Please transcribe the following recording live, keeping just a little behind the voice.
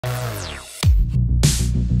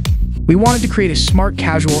We wanted to create a smart,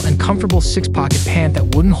 casual, and comfortable six-pocket pant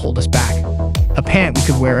that wouldn't hold us back. A pant we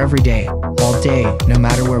could wear every day, all day, no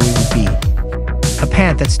matter where we would be. A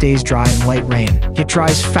pant that stays dry in light rain, yet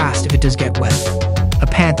dries fast if it does get wet. A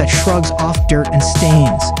pant that shrugs off dirt and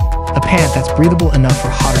stains. A pant that's breathable enough for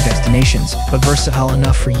hotter destinations, but versatile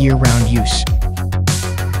enough for year-round use.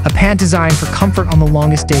 A pant designed for comfort on the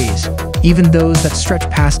longest days, even those that stretch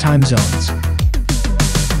past time zones.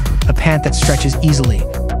 A pant that stretches easily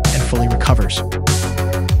and fully recovers.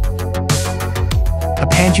 A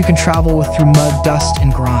pant you can travel with through mud, dust,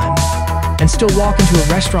 and grime, and still walk into a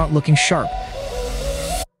restaurant looking sharp.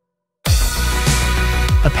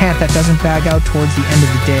 A pant that doesn't bag out towards the end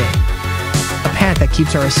of the day. A pant that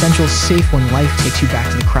keeps our essentials safe when life takes you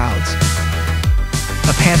back to the crowds.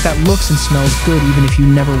 A pant that looks and smells good even if you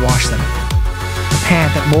never wash them. A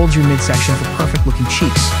pant that molds your midsection for perfect-looking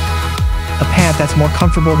cheeks. A pant that's more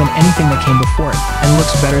comfortable than anything that came before it, and looks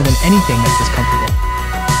better than anything that's discomfortable.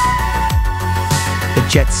 The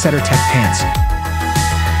Jetsetter Tech Pants.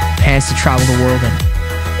 Pants to travel the world in.